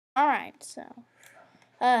Alright, so.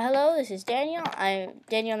 Hello, this is Daniel. I'm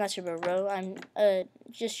Daniel Nasser-Rowe. I'm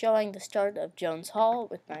just showing the start of Jones Hall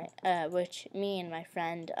with which me and my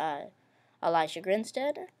friend Elijah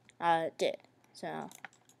Grinstead did. So,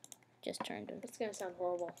 just turned to It's gonna sound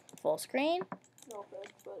horrible. full screen. No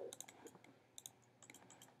offense, but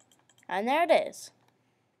And there it is.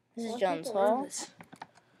 This is Jones Hall.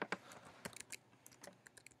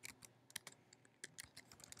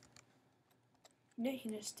 No, you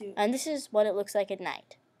can just do. And this is what it looks like at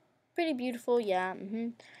night. Pretty beautiful, yeah.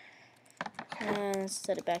 And let's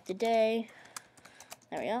set it back to day.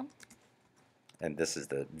 There we go. And this is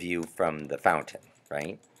the view from the fountain,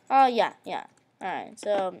 right? Oh, yeah. Alright,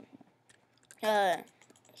 so,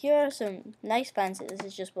 here are some nice fences. This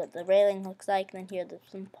is just what the railing looks like. And then here are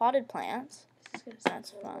some potted plants.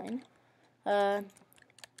 That's fine.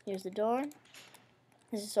 Here's the door.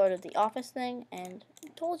 This is sort of the office thing. And I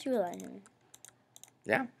told you, Elijah.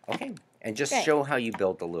 Yeah, okay. And just Great. show how you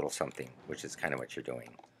build a little something, which is kind of what you're doing.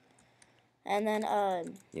 And then,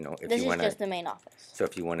 You know, if this you is want just the main office. So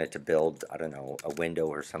if you wanted to build, I don't know, a window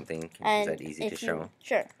or something, is that easy to show?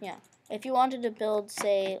 Sure, yeah. If you wanted to build,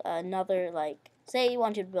 say, another, say you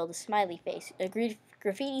wanted to build a smiley face, a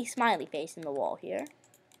graffiti smiley face in the wall here.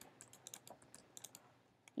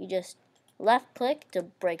 You just left-click to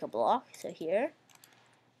break a block, so here.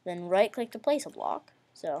 Then right-click to place a block,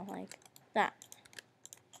 so like that.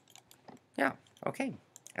 Yeah, okay.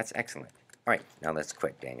 That's excellent. All right, now let's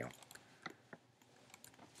quit, Daniel.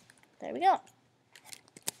 There we go.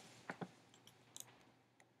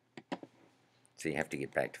 So you have to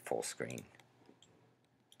get back to full screen.